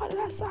bus? Why did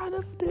I sign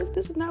up for this?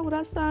 This is not what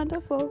I signed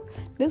up for.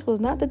 This was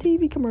not the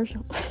TV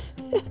commercial.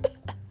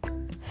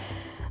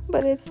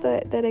 But it's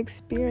that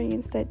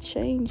experience that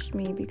changed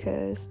me,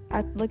 because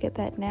I look at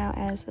that now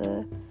as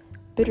a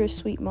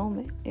bittersweet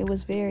moment. It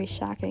was very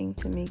shocking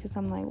to me, because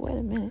I'm like, wait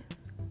a minute,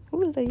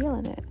 who is they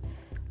yelling at?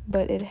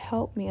 But it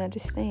helped me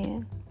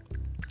understand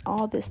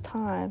all this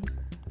time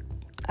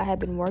I had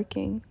been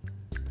working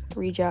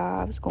 3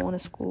 jobs, going to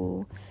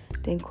school,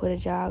 then quit a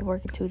job,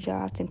 working 2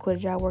 jobs, then quit a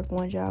job, work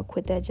 1 job,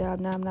 quit that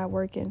job, now I'm not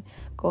working,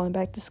 going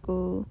back to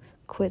school,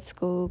 quit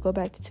school, go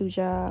back to 2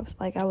 jobs.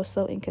 Like, I was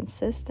so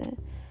inconsistent.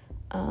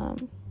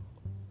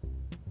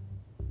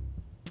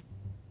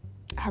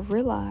 I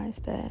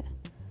realized that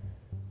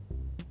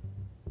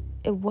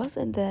it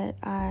wasn't that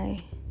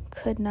I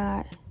could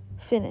not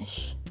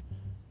finish,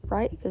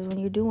 right? Because when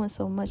you're doing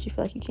so much, you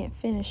feel like you can't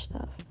finish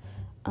stuff.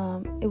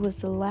 It was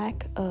the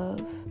lack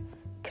of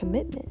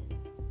commitment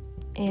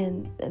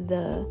and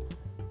the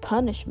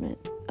punishment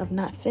of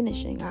not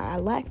finishing. I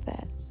lack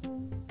that,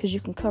 because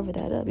you can cover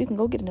that up. You can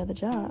go get another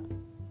job,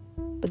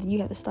 but then you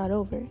have to start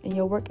over, and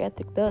your work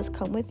ethic does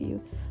come with you,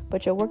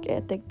 but your work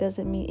ethic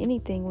doesn't mean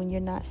anything when you're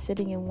not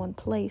sitting in one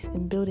place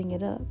and building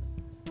it up.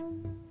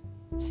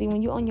 See,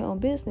 when you own your own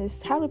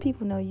business, how do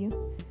people know you?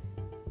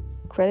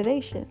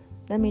 Accreditation.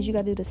 That means you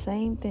got to do the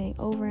same thing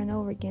over and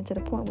over again, to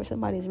the point where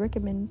somebody's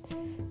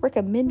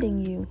recommending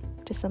you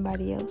to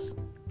somebody else.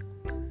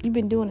 You've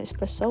been doing this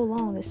for so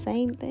long, the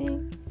same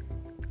thing,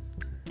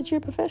 that you're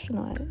a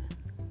professional at it.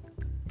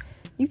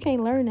 You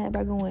can't learn that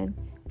by going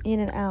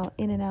in and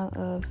out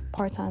of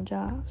part-time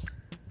jobs.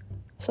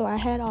 So I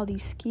had all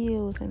these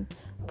skills and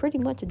pretty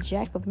much a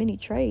jack of many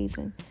trades,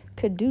 and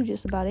could do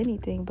just about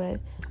anything, but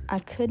I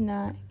could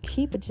not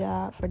keep a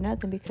job for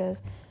nothing,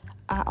 because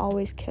I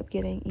always kept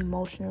getting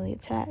emotionally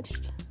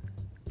attached.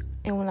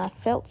 And when I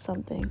felt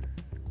something,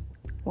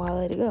 well, I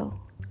let it go.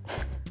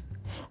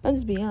 I'll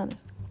just be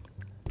honest.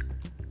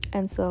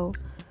 And so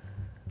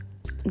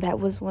that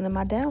was one of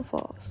my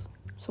downfalls.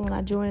 So when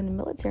I joined the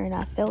military and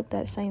I felt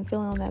that same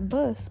feeling on that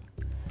bus,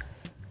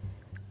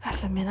 I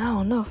said, man, I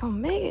don't know if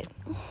I'm gonna make it.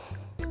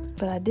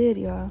 But I did,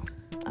 y'all.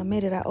 I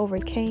made it. I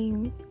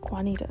overcame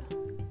Juanita.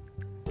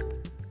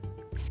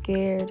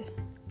 Scared,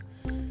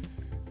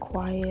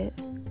 quiet.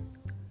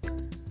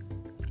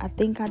 I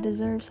think I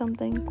deserved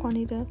something,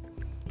 Juanita.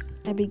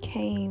 I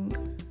became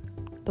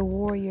the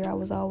warrior I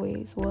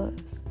always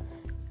was.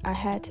 I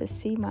had to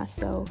see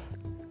myself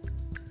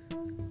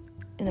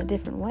in a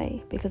different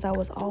way, because I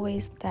was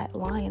always that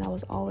lion. I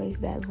was always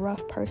that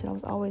rough person. I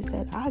was always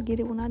that I'll get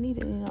it when I need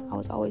it. I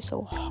was always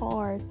so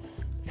hard,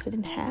 because I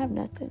didn't have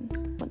nothing.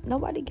 But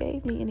nobody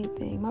gave me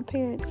anything. My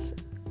parents,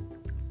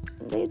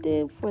 they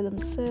did for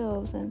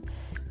themselves. And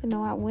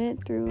I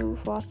went through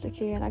foster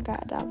care, and I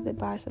got adopted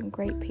by some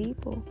great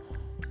people.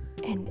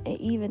 And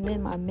even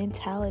then, my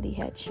mentality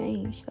had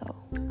changed, though.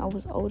 I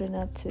was old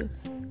enough to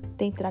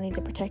think that I need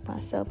to protect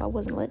myself. I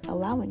wasn't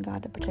allowing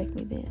God to protect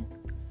me then.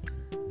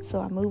 So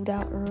I moved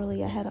out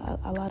early. I had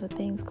a lot of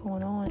things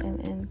going on.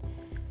 And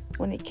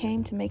when it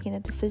came to making a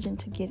decision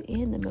to get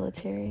in the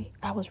military,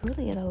 I was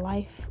really in a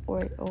life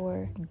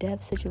or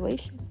death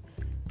situation,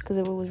 because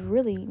it was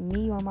really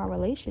me or my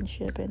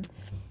relationship. And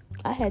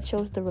I had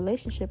chose the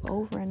relationship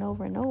over and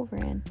over and over.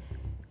 And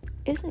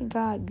isn't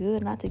God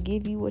good not to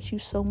give you what you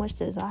so much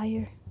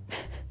desire?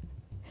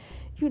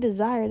 You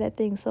desire that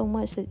thing so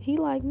much that he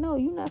like, no,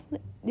 you not.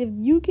 If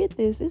you get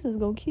this is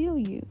gonna kill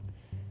you.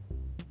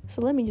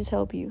 So let me just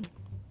help you.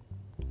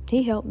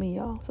 He helped me,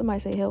 y'all. Somebody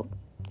say help.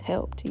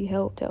 Helped. He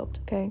helped,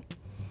 okay?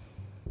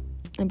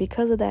 And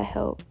because of that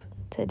help,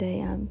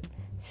 today I'm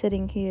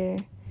sitting here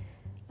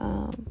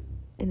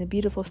in the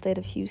beautiful state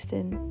of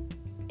Houston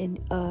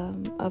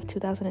of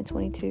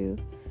 2022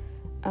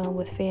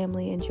 with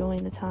family,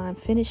 enjoying the time,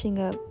 finishing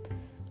up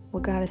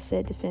what God has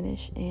said to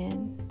finish,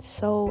 and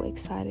so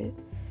excited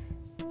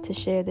to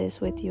share this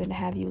with you and to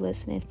have you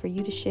listen, and for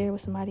you to share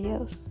with somebody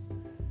else.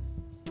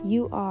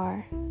 You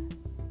are,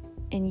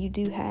 and you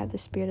do have the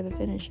spirit of a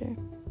finisher.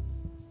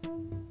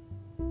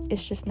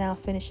 It's just now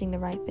finishing the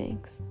right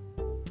things.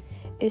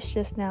 It's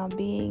just now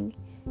being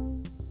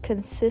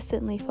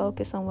consistently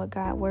focused on what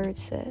God's word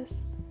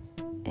says.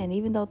 And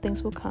even though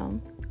things will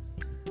come,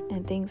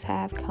 and things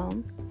have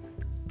come,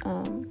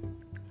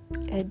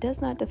 it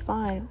does not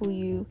define who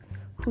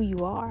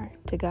you are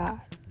to God.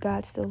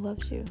 God still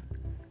loves you.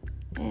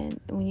 And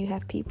when you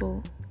have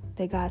people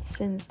that God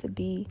sends to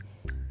be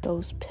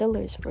those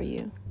pillars for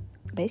you,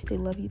 they still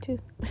love you too.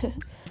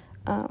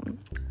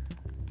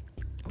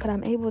 But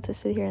I'm able to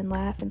sit here and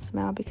laugh and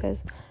smile,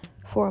 because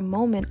for a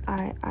moment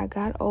I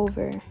got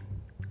over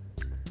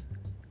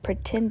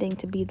pretending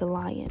to be the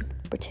lion,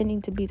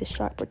 pretending to be the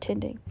shark,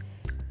 pretending,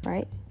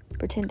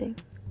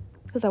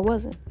 because I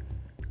wasn't.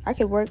 I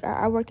could work.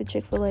 I worked at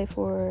Chick-fil-A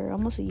for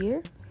almost a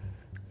year.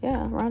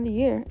 Yeah, around a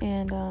year,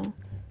 and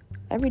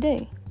every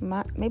day.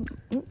 My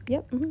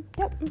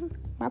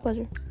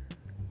pleasure.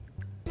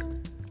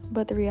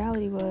 But the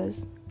reality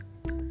was,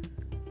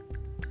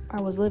 I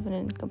was living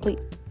in complete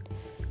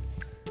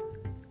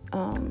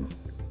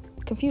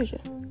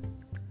confusion.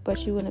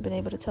 but you wouldn't have been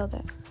able to tell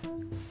that.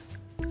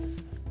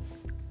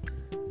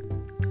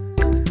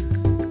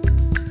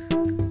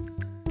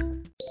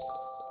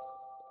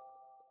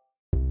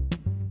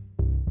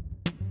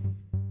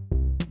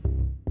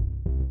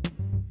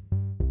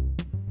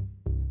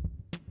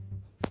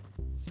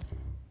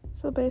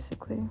 So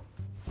basically,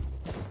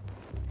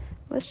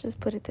 let's just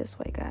put it this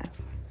way,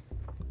 guys.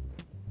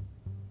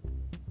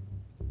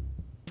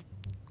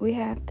 We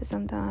have to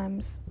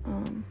sometimes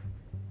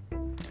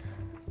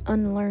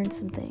unlearn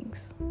some things.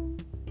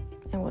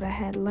 And what I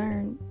had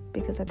learned,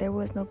 because there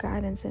was no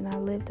guidance and I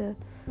lived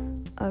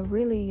a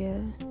really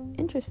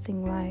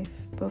interesting life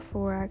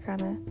before I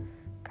kind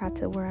of got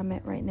to where I'm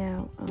at right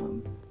now,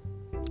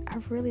 I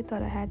really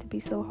thought I had to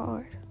be so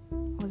hard.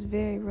 I was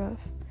very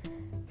rough,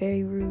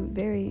 very rude,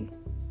 very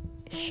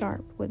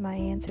sharp with my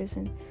answers,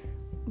 and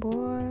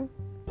boy,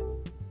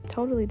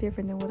 totally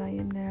different than what I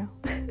am now.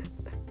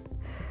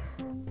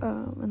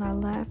 And I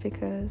laugh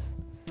because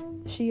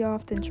she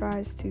often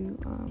tries to,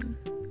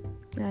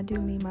 and I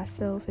do mean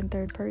myself in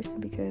third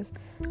person, because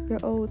your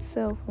old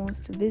self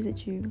wants to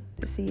visit you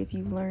to see if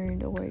you've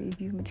learned or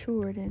if you've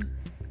matured, and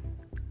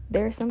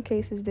there are some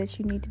cases that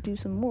you need to do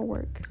some more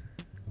work,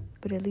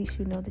 but at least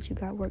you know that you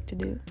got work to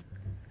do.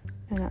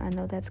 And I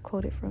know that's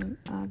quoted from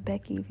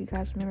Becky. If you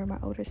guys remember, my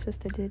older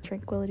sister did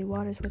Tranquility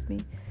Waters with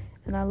me.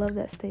 And I love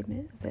that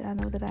statement, is that I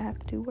know that I have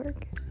to do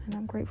work. And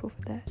I'm grateful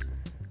for that.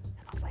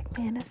 And I was like,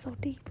 man, that's so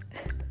deep.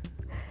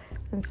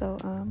 And so,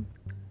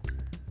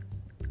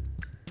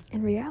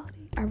 in reality,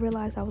 I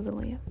realized I was a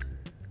lamb.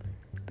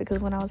 Because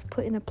when I was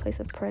put in a place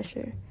of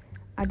pressure,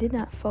 I did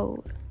not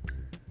fold.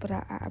 But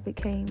I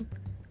became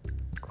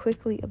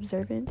quickly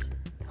observant,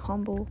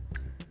 humble,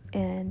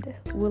 and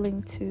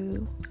willing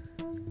to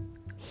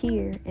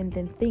hear and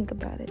then think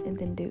about it and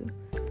then do.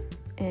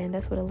 And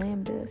that's what a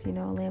lamb does. A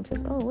lamb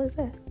says, oh, what is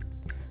that?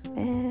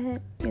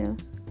 And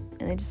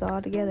they just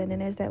all together. And then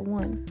there's that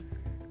one,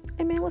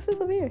 hey man, what's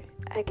this over here?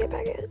 I get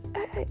back in.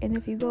 And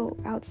if you go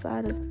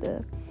outside of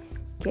the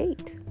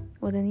gate,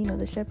 well then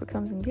the shepherd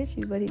comes and gets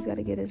you, but he's got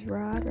to get his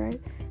rod,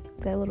 right?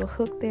 That little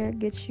hook there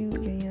gets you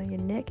your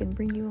neck and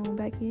bring you on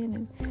back in.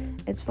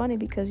 And it's funny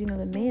because the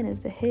man is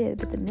the head,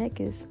 but the neck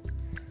is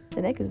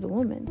the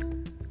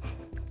woman.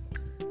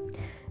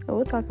 And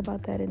we'll talk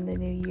about that in the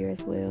new year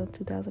as well,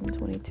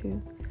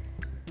 2022.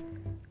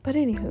 But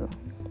anywho,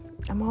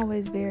 I'm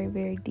always very,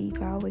 very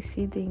deep. I always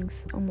see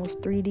things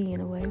almost 3D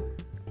in a way.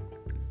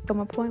 But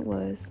my point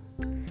was,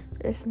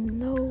 there's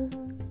no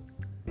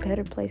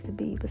better place to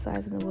be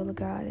besides in the will of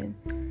God,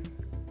 and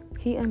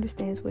He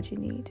understands what you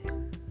need.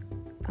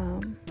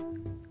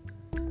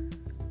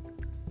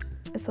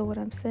 And so what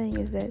I'm saying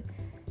is that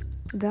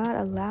God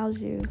allows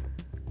you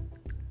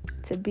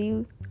to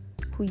be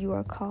who you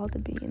are called to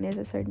be. And there's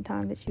a certain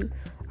time that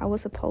I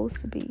was supposed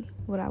to be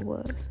what I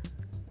was.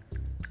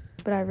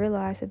 But I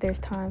realized that there's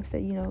times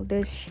that,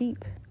 there's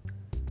sheep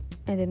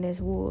and then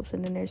there's wolves,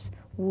 and then there's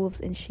wolves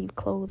in sheep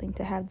clothing,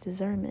 to have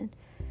discernment.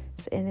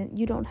 And then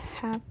you don't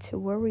have to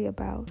worry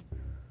about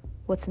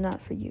what's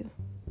not for you,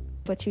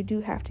 but you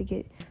do have to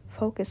get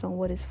focused on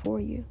what is for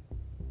you,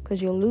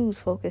 because you'll lose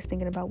focus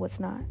thinking about what's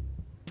not.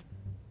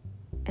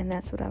 And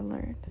that's what I've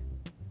learned.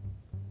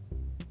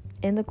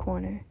 In the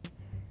corner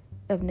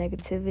of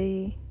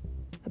negativity,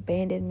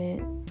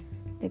 abandonment,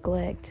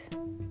 neglect,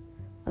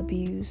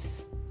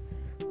 abuse,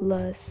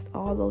 lust,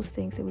 all those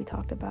things that we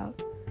talked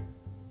about,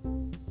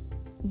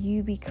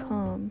 you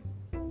become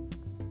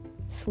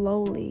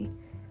slowly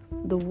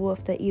the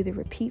wolf that either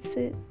repeats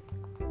it,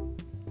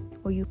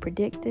 or you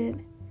predict it,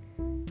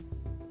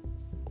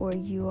 or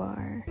you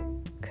are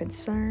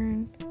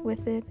concerned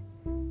with it.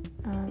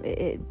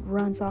 It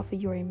runs off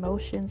of your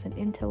emotions and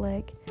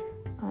intellect.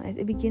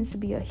 It begins to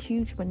be a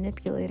huge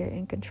manipulator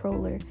and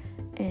controller,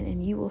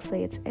 and you will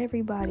say it's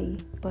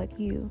everybody but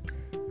you.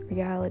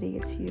 Reality,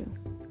 it's you.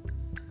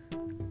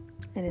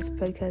 And it's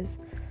because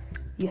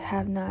you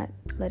have not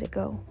let it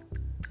go.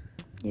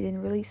 You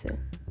didn't release it.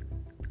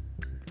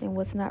 And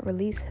what's not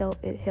released,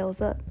 it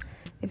held up.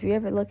 If you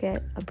ever look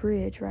at a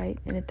bridge, right,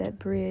 and if that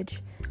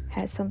bridge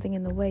had something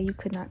in the way, you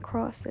could not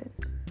cross it.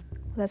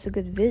 Well, that's a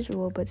good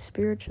visual, but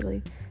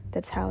spiritually,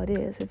 that's how it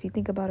is. If you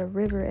think about a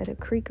river at a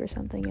creek or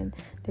something, and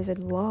there's a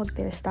log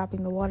there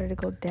stopping the water to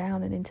go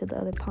down and into the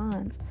other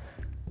ponds,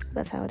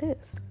 that's how it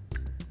is.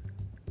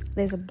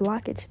 There's a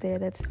blockage there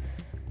that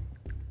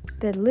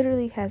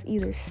literally has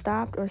either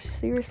stopped or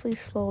seriously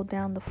slowed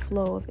down the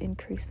flow of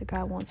increase that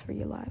God wants for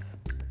your life.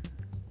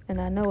 And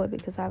I know it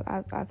because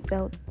I've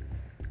felt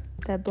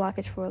that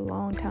blockage for a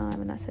long time,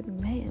 and I said,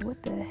 man,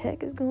 what the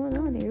heck is going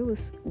on here? It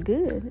was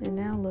good, and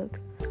now look.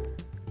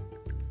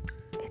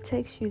 It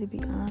takes you to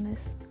be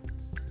honest.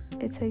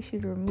 It takes you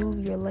to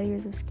remove your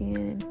layers of skin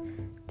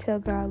and tell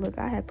God, look,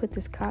 I had put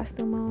this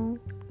costume on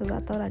because I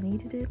thought I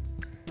needed it,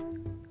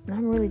 and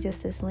I'm really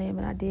just this lamb,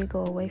 and I did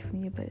go away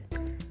from you, but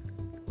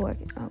Lord,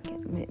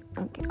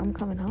 I'm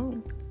coming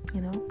home.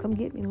 Come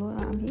get me, Lord.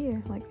 I'm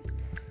here.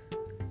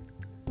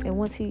 And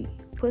once He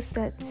puts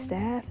that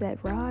staff, that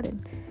rod,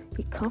 and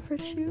He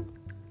comforts you,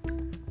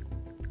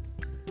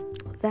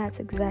 that's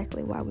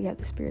exactly why we have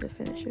the spirit of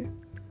finisher.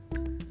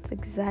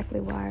 that's exactly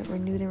why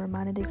Renewed and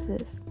Reminded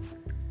exists.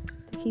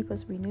 To keep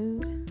us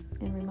renewed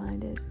and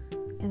reminded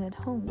and at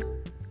home.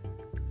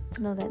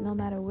 To know that no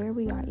matter where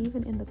we are,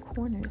 even in the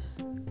corners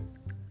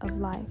of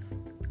life,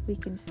 we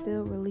can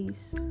still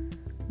release,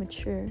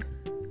 mature,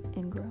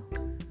 and grow.